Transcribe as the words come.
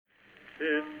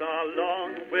It's a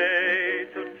long way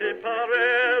to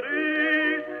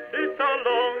Tipperary, it's a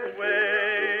long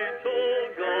way to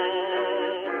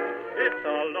go. It's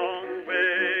a long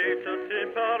way to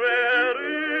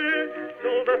Tipperary,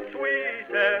 to the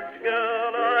sweetest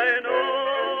girl I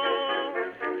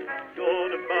know.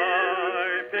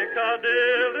 Goodbye,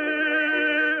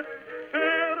 Piccadilly,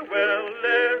 farewell,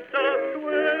 Leicester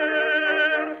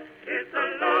Square. It's a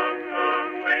long,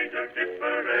 long way to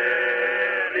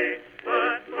Tipperary,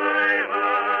 but my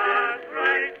heart's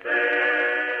right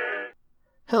there.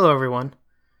 Hello everyone,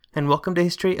 and welcome to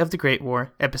History of the Great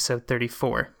War, episode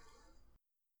 34.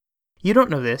 You don't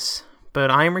know this,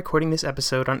 but I am recording this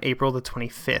episode on April the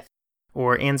 25th,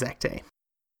 or Anzac Day.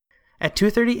 At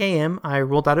 2:30 a.m., I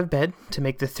rolled out of bed to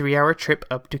make the 3-hour trip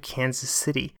up to Kansas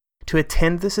City to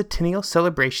attend the centennial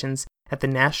celebrations at the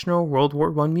National World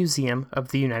War I Museum of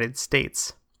the United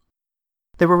States.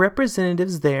 There were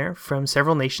representatives there from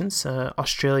several nations,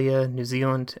 Australia, New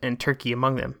Zealand, and Turkey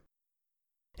among them.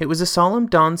 It was a solemn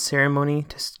dawn ceremony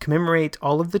to commemorate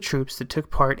all of the troops that took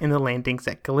part in the landings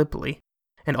at Gallipoli,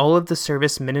 and all of the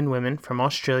service men and women from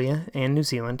Australia and New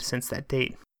Zealand since that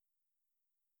date.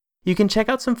 You can check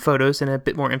out some photos and a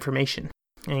bit more information,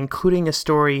 including a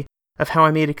story of how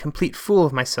I made a complete fool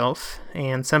of myself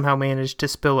and somehow managed to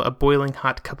spill a boiling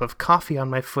hot cup of coffee on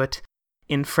my foot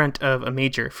in front of a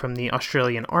major from the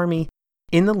Australian Army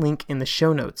in the link in the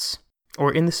show notes,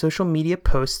 or in the social media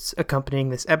posts accompanying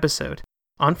this episode,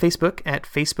 on Facebook at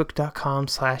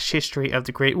facebook.com/history of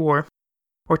the Great War,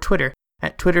 or Twitter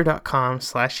at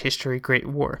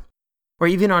twitter.com/historygreatwar, or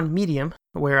even on Medium,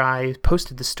 where I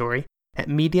posted the story, at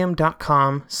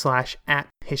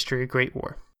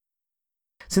medium.com/@historygreatwar.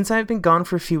 Since I have been gone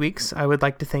for a few weeks, I would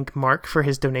like to thank Mark for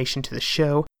his donation to the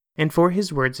show and for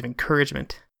his words of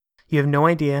encouragement. You have no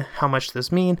idea how much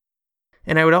those mean,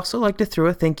 and I would also like to throw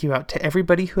a thank you out to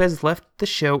everybody who has left the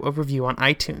show a review on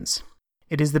iTunes.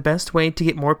 It is the best way to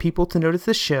get more people to notice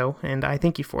the show, and I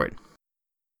thank you for it.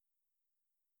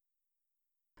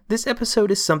 This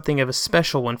episode is something of a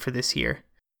special one for this year,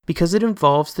 because it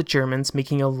involves the Germans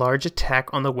making a large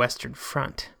attack on the Western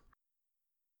Front.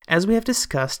 As we have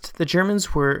discussed, the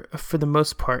Germans were, for the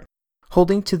most part,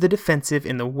 holding to the defensive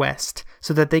in the west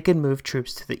so that they could move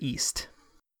troops to the east.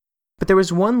 But there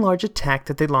was one large attack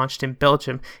that they launched in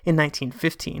Belgium in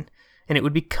 1915, and it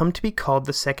would come to be called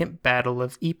the Second Battle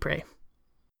of Ypres.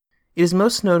 It is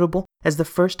most notable as the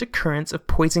first occurrence of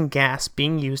poison gas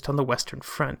being used on the Western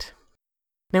Front.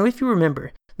 Now, if you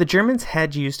remember, the Germans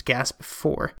had used gas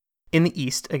before, in the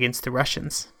east against the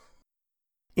Russians.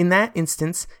 In that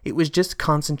instance, it was just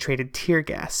concentrated tear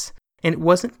gas, and it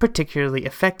wasn't particularly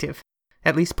effective,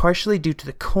 at least partially due to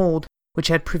the cold, which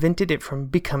had prevented it from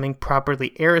becoming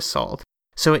properly aerosoled,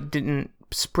 so it didn't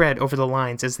spread over the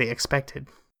lines as they expected.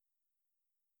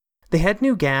 They had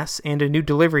new gas and a new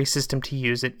delivery system to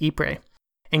use at Ypres,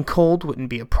 and cold wouldn't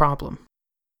be a problem.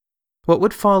 What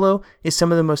would follow is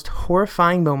some of the most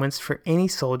horrifying moments for any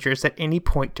soldiers at any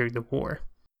point during the war.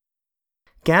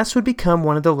 Gas would become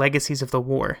one of the legacies of the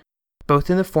war, both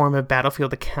in the form of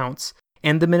battlefield accounts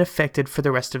and the men affected for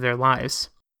the rest of their lives.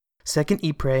 Second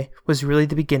Ypres was really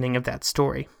the beginning of that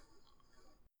story.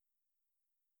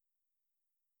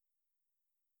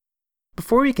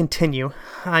 Before we continue,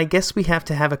 I guess we have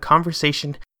to have a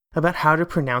conversation about how to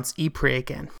pronounce Ypres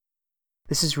again.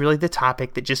 This is really the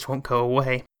topic that just won't go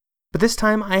away, but this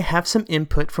time I have some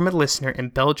input from a listener in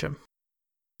Belgium.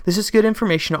 This is good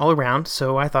information all around,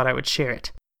 so I thought I would share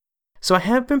it. So I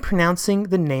have been pronouncing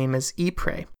the name as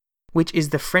Ypres, which is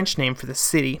the French name for the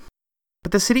city.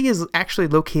 But the city is actually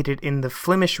located in the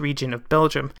Flemish region of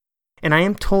Belgium, and I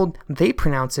am told they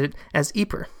pronounce it as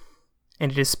Ypres,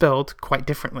 and it is spelled quite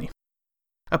differently.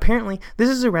 Apparently, this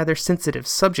is a rather sensitive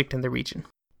subject in the region,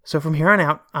 so from here on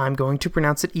out, I'm going to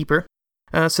pronounce it Ypres,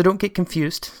 so don't get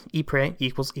confused. Ypres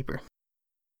equals Ypres.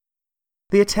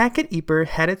 The attack at Ypres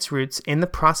had its roots in the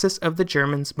process of the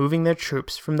Germans moving their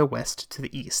troops from the west to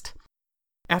the east.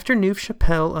 After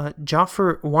Neuve-Chapelle,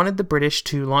 Joffre wanted the British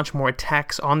to launch more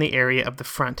attacks on the area of the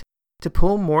front, to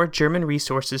pull more German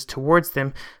resources towards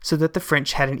them so that the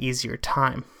French had an easier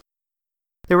time.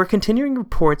 There were continuing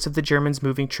reports of the Germans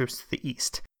moving troops to the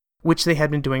east, which they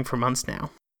had been doing for months now.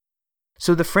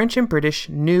 So the French and British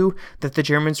knew that the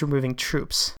Germans were moving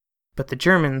troops, but the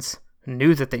Germans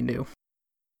knew that they knew.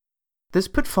 This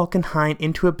put Falkenhayn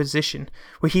into a position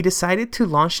where he decided to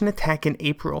launch an attack in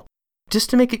April, just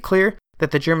to make it clear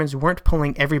that the Germans weren't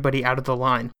pulling everybody out of the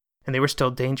line, and they were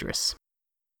still dangerous.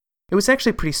 It was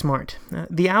actually pretty smart.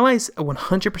 The Allies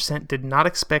 100% did not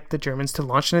expect the Germans to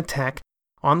launch an attack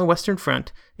on the Western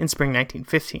Front in spring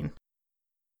 1915.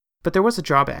 But there was a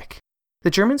drawback. The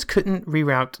Germans couldn't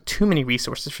reroute too many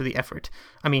resources for the effort.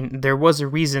 I mean, there was a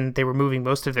reason they were moving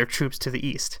most of their troops to the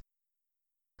east.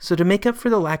 So to make up for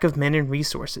the lack of men and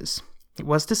resources, it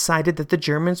was decided that the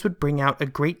Germans would bring out a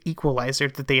great equalizer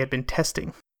that they had been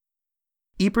testing.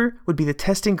 Ypres would be the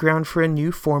testing ground for a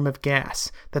new form of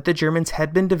gas that the Germans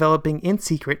had been developing in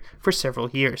secret for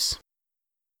several years.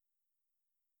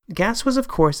 Gas was, of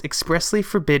course, expressly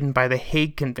forbidden by the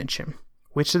Hague Convention,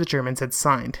 which the Germans had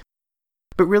signed.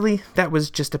 But really, that was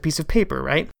just a piece of paper,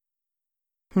 right?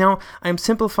 Now, I'm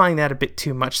simplifying that a bit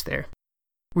too much there.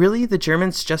 Really, the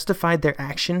Germans justified their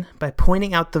action by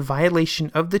pointing out the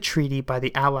violation of the treaty by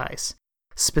the Allies,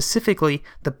 specifically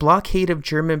the blockade of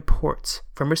German ports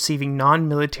from receiving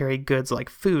non-military goods like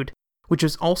food, which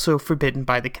was also forbidden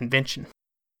by the convention.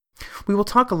 We will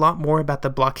talk a lot more about the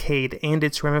blockade and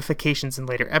its ramifications in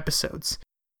later episodes,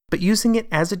 but using it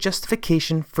as a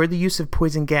justification for the use of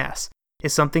poison gas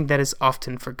is something that is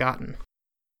often forgotten.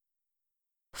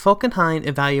 Falkenhayn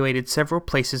evaluated several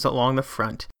places along the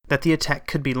front that the attack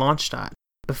could be launched at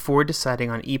before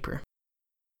deciding on Ypres.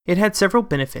 It had several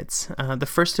benefits, the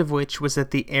first of which was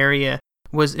that the area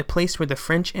was a place where the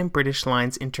French and British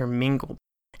lines intermingled,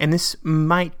 and this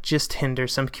might just hinder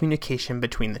some communication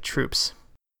between the troops.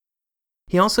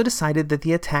 He also decided that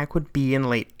the attack would be in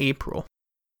late April.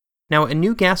 Now, a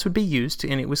new gas would be used,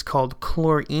 and it was called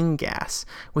chlorine gas,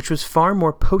 which was far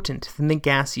more potent than the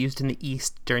gas used in the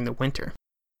east during the winter.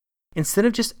 Instead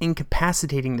of just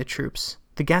incapacitating the troops,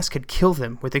 the gas could kill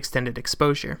them with extended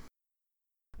exposure.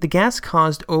 The gas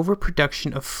caused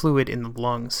overproduction of fluid in the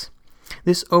lungs.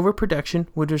 This overproduction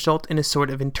would result in a sort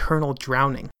of internal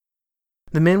drowning.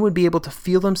 The men would be able to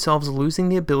feel themselves losing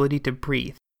the ability to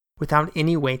breathe without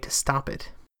any way to stop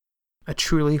it. A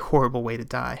truly horrible way to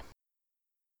die.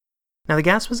 Now, the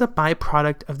gas was a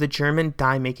byproduct of the German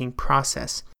dye-making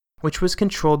process, which was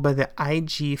controlled by the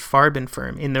IG Farben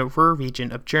firm in the Ruhr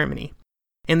region of Germany.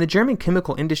 And the German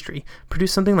chemical industry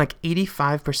produced something like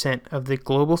 85% of the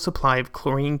global supply of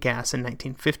chlorine gas in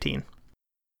 1915.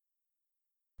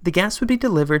 The gas would be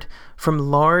delivered from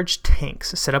large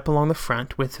tanks set up along the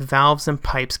front with valves and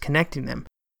pipes connecting them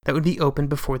that would be opened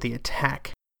before the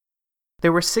attack.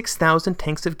 There were 6,000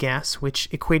 tanks of gas, which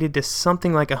equated to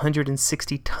something like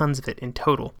 160 tons of it in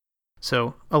total,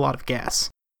 so a lot of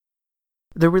gas.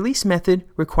 The release method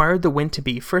required the wind to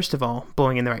be, first of all,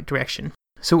 blowing in the right direction,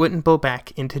 so it wouldn't blow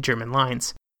back into German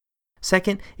lines.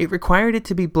 Second, it required it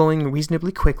to be blowing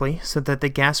reasonably quickly so that the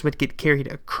gas would get carried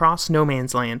across no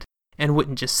man's land and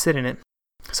wouldn't just sit in it,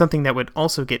 something that would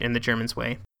also get in the Germans'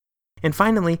 way. And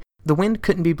finally, the wind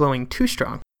couldn't be blowing too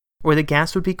strong, or the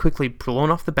gas would be quickly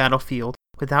blown off the battlefield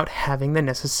without having the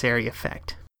necessary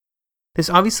effect. This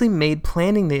obviously made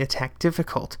planning the attack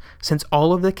difficult, since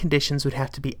all of the conditions would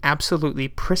have to be absolutely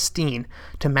pristine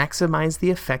to maximize the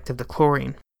effect of the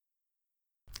chlorine.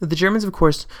 The Germans, of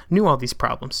course, knew all these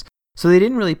problems, so they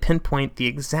didn't really pinpoint the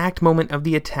exact moment of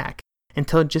the attack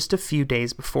until just a few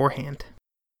days beforehand.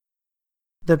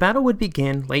 The battle would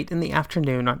begin late in the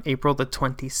afternoon on April the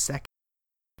 22nd.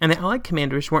 And the Allied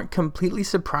commanders weren't completely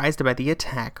surprised by the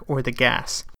attack or the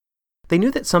gas. They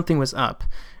knew that something was up,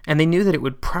 and they knew that it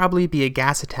would probably be a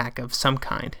gas attack of some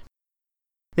kind.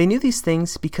 They knew these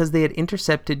things because they had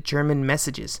intercepted German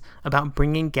messages about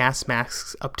bringing gas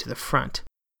masks up to the front.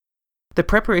 The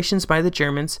preparations by the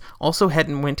Germans also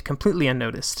hadn't went completely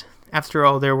unnoticed. After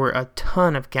all, there were a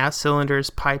ton of gas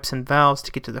cylinders, pipes, and valves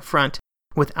to get to the front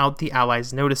without the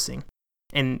Allies noticing,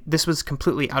 and this was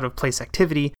completely out-of-place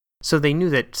activity, so they knew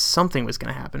that something was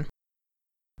going to happen.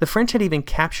 The French had even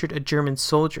captured a German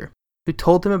soldier who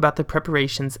told them about the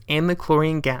preparations and the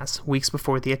chlorine gas weeks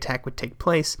before the attack would take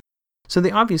place, so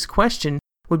the obvious question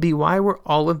would be, why were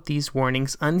all of these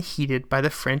warnings unheeded by the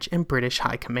French and British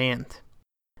High Command?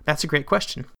 That's a great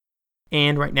question,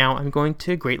 and right now I'm going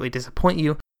to greatly disappoint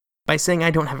you by saying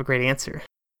I don't have a great answer.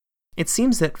 It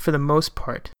seems that, for the most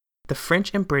part, the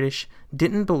French and British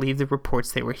didn't believe the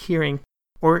reports they were hearing,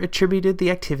 or attributed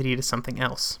the activity to something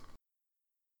else.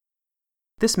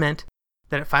 This meant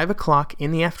that at 5 o'clock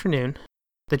in the afternoon,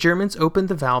 the Germans opened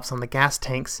the valves on the gas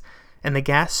tanks, and the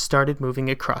gas started moving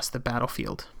across the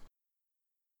battlefield.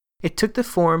 It took the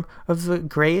form of a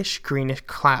grayish-greenish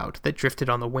cloud that drifted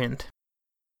on the wind.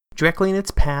 Directly in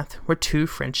its path were two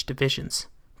French divisions,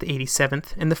 the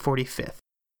 87th and the 45th.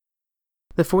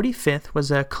 The 45th was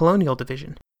a colonial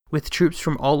division, with troops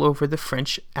from all over the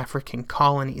French African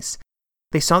colonies.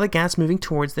 They saw the gas moving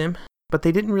towards them, but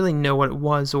they didn't really know what it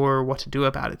was or what to do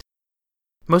about it.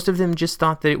 Most of them just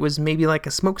thought that it was maybe like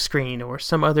a smokescreen or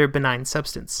some other benign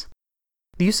substance.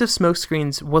 The use of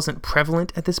smokescreens wasn't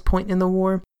prevalent at this point in the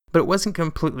war, but it wasn't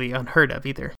completely unheard of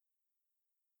either.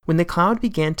 When the cloud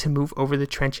began to move over the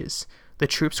trenches, the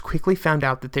troops quickly found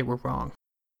out that they were wrong.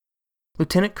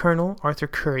 Lieutenant Colonel Arthur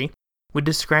Curry would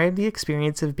describe the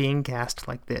experience of being gassed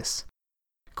like this.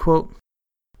 Quote,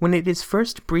 "When it is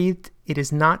first breathed, it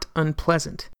is not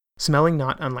unpleasant, smelling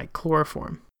not unlike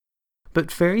chloroform.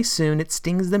 But very soon it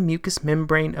stings the mucous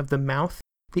membrane of the mouth,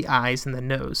 the eyes, and the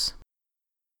nose.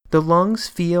 The lungs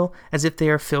feel as if they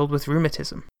are filled with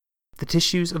rheumatism. The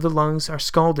tissues of the lungs are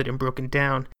scalded and broken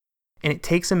down, and it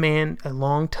takes a man a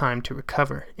long time to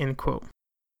recover." End quote.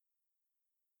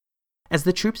 As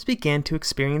the troops began to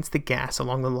experience the gas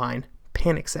along the line,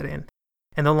 panic set in,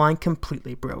 and the line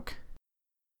completely broke.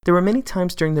 There were many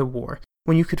times during the war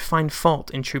when you could find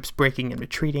fault in troops breaking and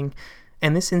retreating,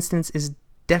 and this instance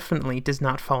definitely does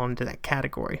not fall into that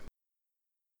category.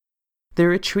 The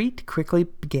retreat quickly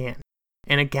began,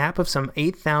 and a gap of some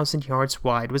 8,000 yards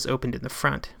wide was opened in the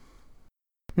front.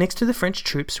 Next to the French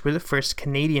troops were the 1st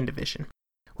Canadian Division,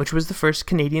 which was the first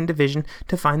Canadian division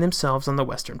to find themselves on the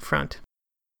Western Front.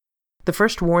 The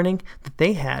first warning that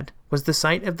they had was the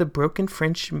sight of the broken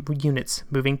French units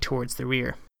moving towards the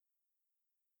rear.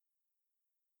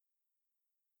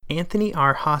 Anthony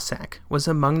R. Hossack was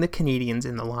among the Canadians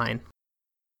in the line.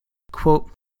 Quote,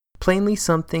 "Plainly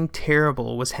something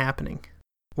terrible was happening.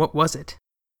 What was it?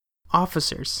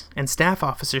 Officers, and staff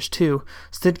officers too,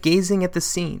 stood gazing at the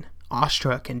scene,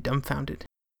 awestruck and dumbfounded.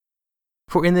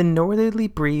 For in the northerly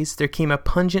breeze there came a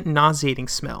pungent, nauseating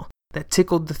smell that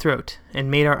tickled the throat and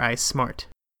made our eyes smart.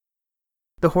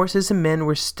 The horses and men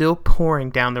were still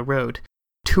pouring down the road,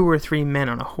 2 or 3 men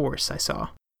on a horse I saw,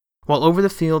 while over the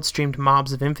field streamed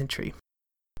mobs of infantry,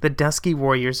 the dusky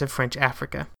warriors of French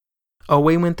Africa.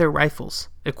 Away went their rifles,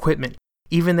 equipment,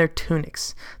 even their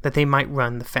tunics, that they might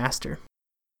run the faster.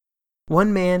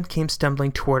 One man came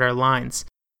stumbling toward our lines.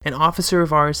 An officer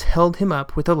of ours held him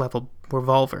up with a leveled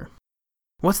revolver.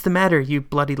 'What's the matter, you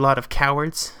bloody lot of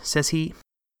cowards?' says he.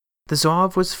 The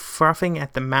Zouave was frothing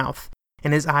at the mouth,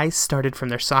 and his eyes started from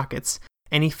their sockets,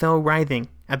 and he fell writhing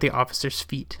at the officer's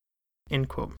feet." End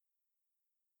quote.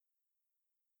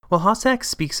 While Hossack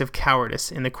speaks of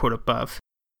cowardice in the quote above,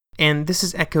 and this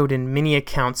is echoed in many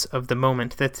accounts of the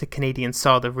moment that the Canadians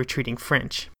saw the retreating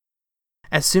French,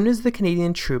 as soon as the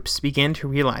Canadian troops began to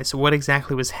realize what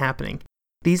exactly was happening,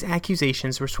 these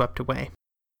accusations were swept away.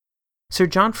 Sir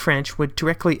John French would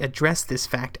directly address this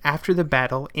fact after the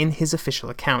battle in his official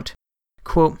account.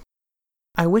 Quote,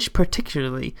 "I wish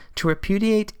particularly to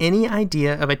repudiate any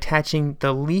idea of attaching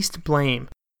the least blame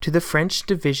to the French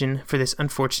division for this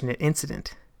unfortunate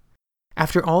incident.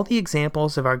 After all the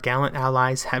examples of our gallant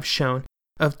allies have shown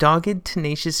of dogged,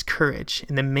 tenacious courage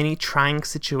in the many trying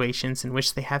situations in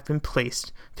which they have been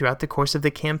placed throughout the course of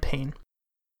the campaign,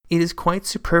 it is quite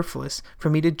superfluous for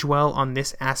me to dwell on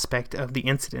this aspect of the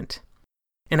incident,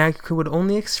 and I would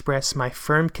only express my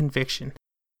firm conviction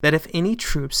that if any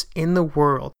troops in the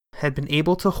world had been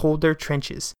able to hold their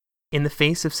trenches in the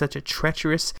face of such a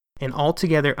treacherous and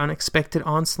altogether unexpected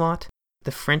onslaught,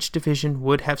 the French division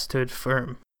would have stood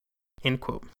firm." End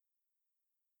quote.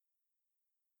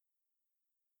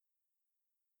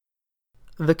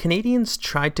 The Canadians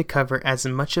tried to cover as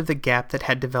much of the gap that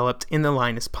had developed in the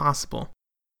line as possible,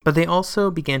 but they also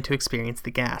began to experience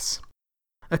the gas.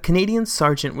 A Canadian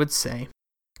sergeant would say,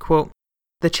 quote,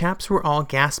 "The chaps were all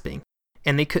gasping,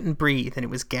 and they couldn't breathe, and it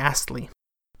was ghastly,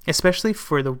 especially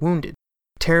for the wounded.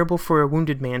 Terrible for a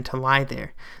wounded man to lie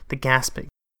there, the gasping.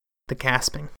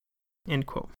 End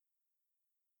quote.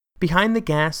 Behind the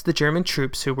gas, the German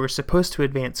troops who were supposed to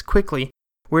advance quickly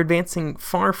were advancing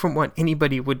far from what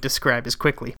anybody would describe as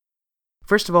quickly.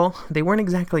 First of all, they weren't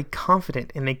exactly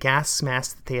confident in the gas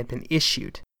mask that they had been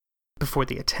issued before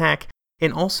the attack,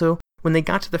 and also, when they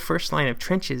got to the first line of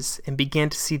trenches and began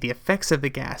to see the effects of the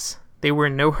gas, they were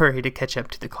in no hurry to catch up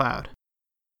to the cloud.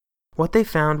 What they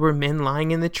found were men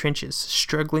lying in the trenches,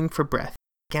 struggling for breath,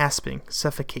 gasping,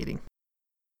 suffocating.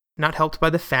 Not helped by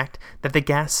the fact that the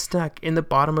gas stuck in the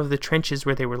bottom of the trenches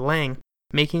where they were laying,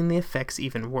 making the effects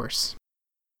even worse.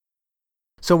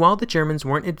 So while the Germans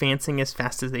weren't advancing as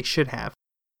fast as they should have,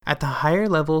 at the higher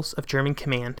levels of German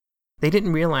command, they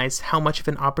didn't realize how much of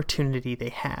an opportunity they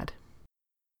had.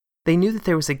 They knew that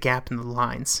there was a gap in the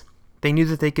lines. They knew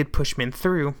that they could push men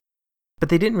through, but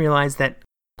they didn't realize that,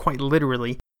 quite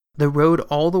literally, the road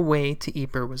all the way to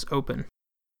Ypres was open.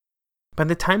 By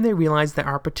the time they realized their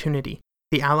opportunity,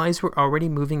 the Allies were already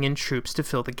moving in troops to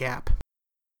fill the gap.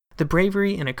 The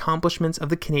bravery and accomplishments of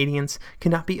the Canadians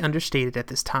cannot be understated at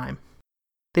this time.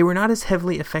 They were not as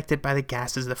heavily affected by the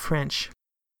gas as the French,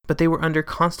 but they were under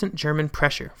constant German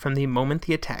pressure from the moment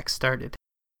the attack started.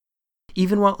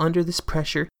 Even while under this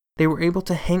pressure, they were able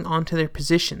to hang on to their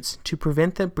positions to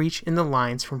prevent the breach in the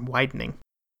lines from widening.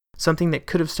 something that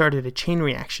could have started a chain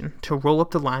reaction to roll up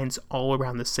the lines all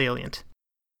around the salient.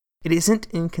 It isn't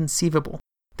inconceivable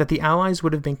that the Allies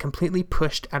would have been completely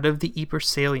pushed out of the Ypres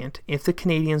salient if the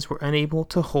Canadians were unable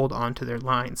to hold on to their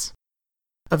lines.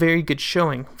 A very good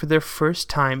showing for their first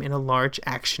time in a large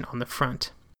action on the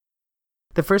front.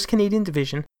 The 1st Canadian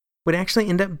Division would actually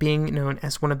end up being known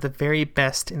as one of the very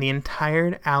best in the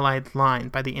entire Allied line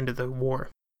by the end of the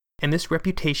war, and this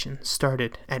reputation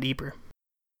started at Ypres.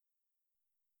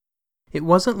 It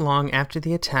wasn't long after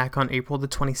the attack on April the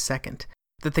 22nd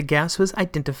that the gas was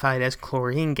identified as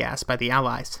chlorine gas by the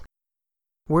Allies.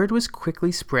 Word was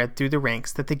quickly spread through the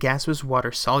ranks that the gas was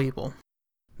water-soluble.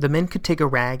 The men could take a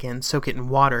rag and soak it in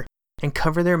water and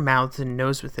cover their mouths and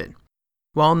nose with it.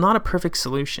 While not a perfect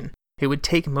solution, it would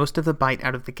take most of the bite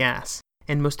out of the gas,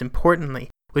 and most importantly,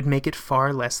 would make it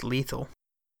far less lethal.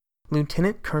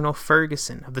 Lieutenant Colonel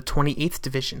Ferguson of the 28th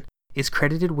Division is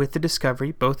credited with the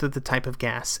discovery both of the type of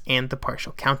gas and the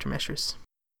partial countermeasures.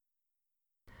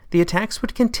 The attacks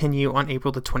would continue on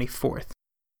April the 24th,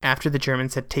 after the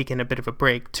Germans had taken a bit of a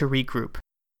break to regroup.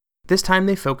 This time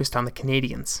they focused on the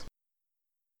Canadians.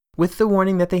 With the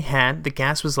warning that they had, the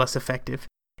gas was less effective,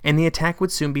 and the attack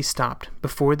would soon be stopped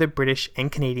before the British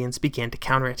and Canadians began to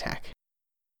counterattack.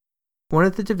 One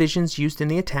of the divisions used in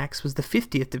the attacks was the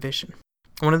 50th Division,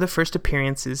 one of the first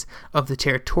appearances of the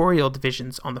territorial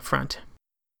divisions on the front.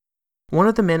 One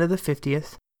of the men of the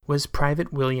 50th was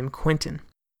Private William Quinton,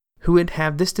 who would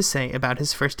have this to say about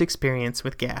his first experience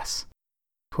with gas.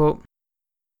 Quote,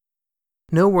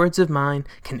 "No words of mine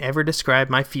can ever describe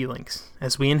my feelings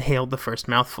as we inhaled the first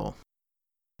mouthful.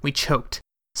 We choked,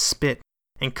 spit,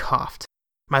 and coughed.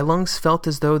 My lungs felt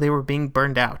as though they were being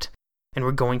burned out and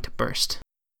were going to burst.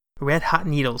 Red-hot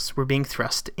needles were being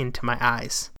thrust into my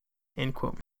eyes." End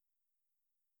quote.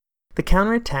 The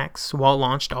counterattacks, while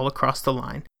launched all across the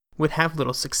line, would have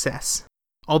little success,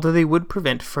 although they would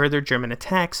prevent further German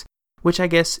attacks, which I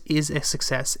guess is a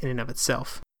success in and of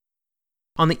itself.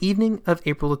 On the evening of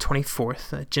April the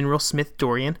 24th, General Smith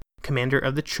Dorrien, commander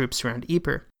of the troops around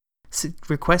Ypres,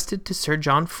 requested to Sir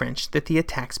John French that the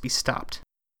attacks be stopped.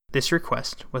 This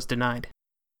request was denied.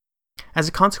 As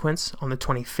a consequence, on the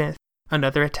 25th,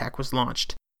 another attack was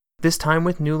launched, this time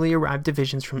with newly arrived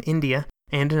divisions from India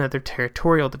and another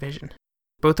territorial division,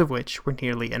 both of which were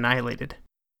nearly annihilated.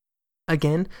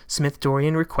 Again, Smith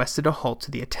Dorrien requested a halt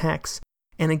to the attacks,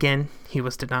 and again he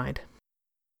was denied.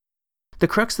 The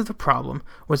crux of the problem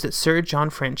was that Sir John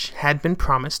French had been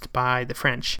promised by the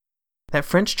French that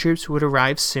French troops would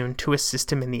arrive soon to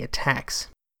assist him in the attacks.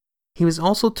 He was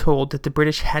also told that the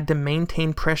British had to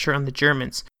maintain pressure on the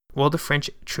Germans while the French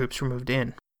troops were moved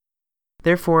in.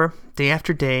 Therefore, day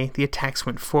after day, the attacks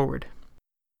went forward.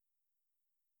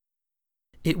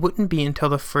 It wouldn't be until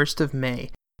the 1st of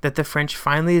May that the French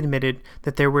finally admitted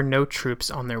that there were no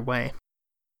troops on their way.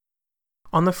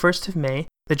 On the 1st of May,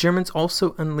 the Germans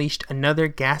also unleashed another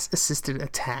gas-assisted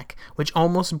attack, which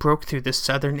almost broke through the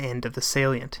southern end of the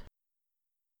salient.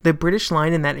 The British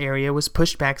line in that area was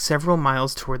pushed back several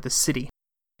miles toward the city,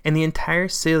 and the entire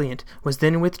salient was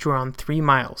then withdrawn 3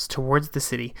 miles towards the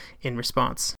city in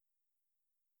response.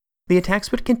 The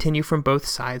attacks would continue from both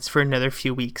sides for another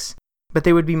few weeks, but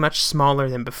they would be much smaller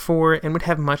than before and would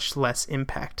have much less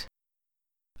impact.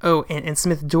 Oh, and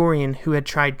Smith Dorrien, who had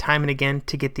tried time and again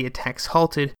to get the attacks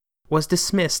halted, was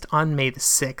dismissed on May the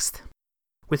 6th,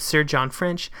 with Sir John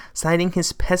French citing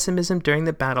his pessimism during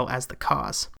the battle as the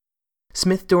cause.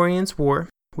 Smith Dorrien's war,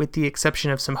 with the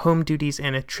exception of some home duties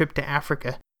and a trip to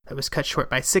Africa that was cut short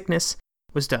by sickness,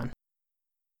 was done.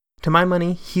 To my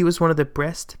money, he was one of the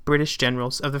best British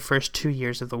generals of the first 2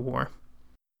 years of the war.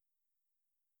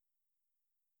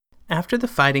 After the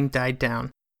fighting died down,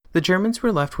 the Germans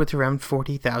were left with around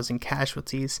 40,000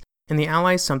 casualties, and the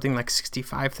Allies something like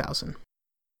 65,000.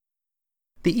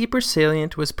 The Ypres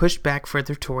salient was pushed back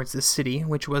further towards the city,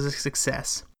 which was a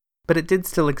success, but it did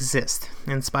still exist,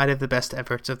 in spite of the best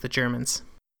efforts of the Germans.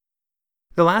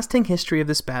 The lasting history of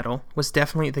this battle was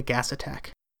definitely the gas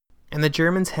attack, and the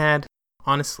Germans had,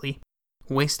 honestly,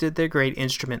 wasted their great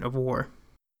instrument of war.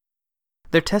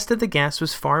 Their test of the gas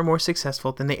was far more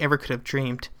successful than they ever could have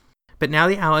dreamed, but now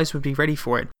the Allies would be ready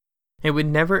for it. It would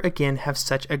never again have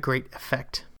such a great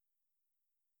effect.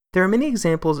 There are many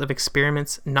examples of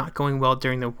experiments not going well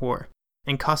during the war,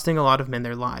 and costing a lot of men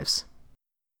their lives.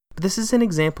 But this is an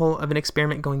example of an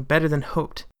experiment going better than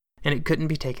hoped, and it couldn't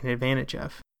be taken advantage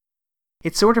of.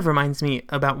 It sort of reminds me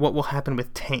about what will happen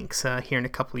with tanks here in a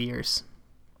couple of years.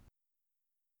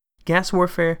 Gas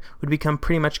warfare would become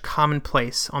pretty much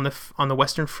commonplace on the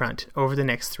Western Front over the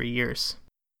next 3 years.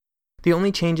 The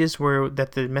only changes were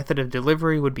that the method of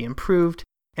delivery would be improved,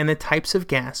 and the types of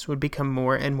gas would become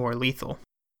more and more lethal.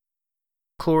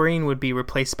 chlorine would be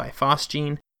replaced by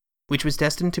phosgene, which was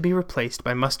destined to be replaced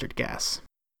by mustard gas.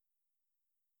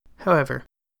 However,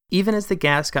 even as the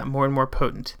gas got more and more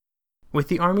potent, with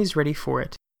the armies ready for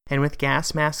it, and with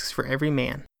gas masks for every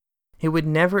man, it would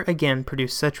never again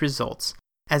produce such results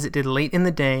as it did late in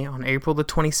the day on April the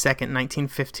 22nd,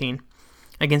 1915,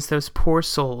 against those poor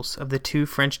souls of the 2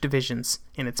 French divisions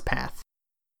in its path.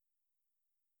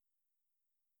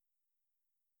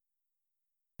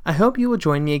 I hope you will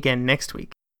join me again next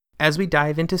week as we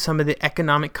dive into some of the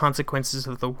economic consequences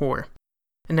of the war.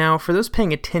 Now, for those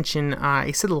paying attention,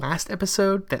 I said last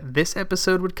episode that this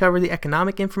episode would cover the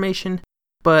economic information,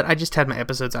 but I just had my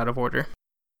episodes out of order.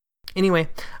 Anyway,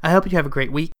 I hope you have a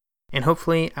great week, and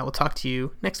hopefully I will talk to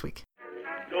you next week.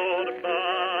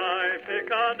 Goodbye,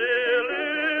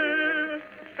 Piccadilly.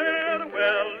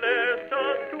 Farewell, let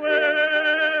us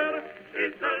swear.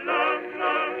 It's a long,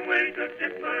 long way to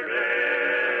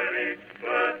Tipperary,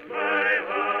 but my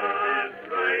heart's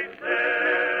right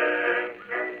there.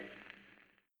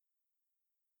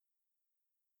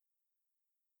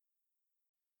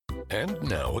 And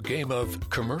now a game of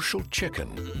Commercial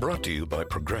Chicken, brought to you by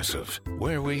Progressive,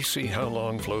 where we see how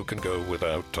long Flo can go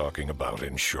without talking about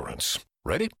insurance.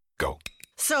 Ready? Go.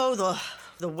 So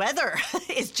the weather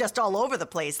is just all over the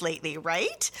place lately,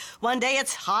 right? One day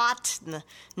it's hot, and the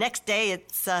next day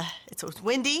it's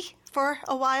windy for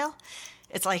a while.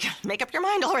 It's like, make up your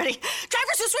mind already.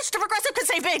 Drivers who switch to Progressive could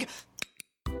save big.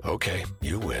 Okay,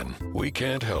 you win. We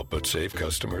can't help but save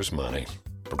customers money.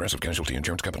 Progressive Casualty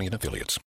Insurance Company and Affiliates.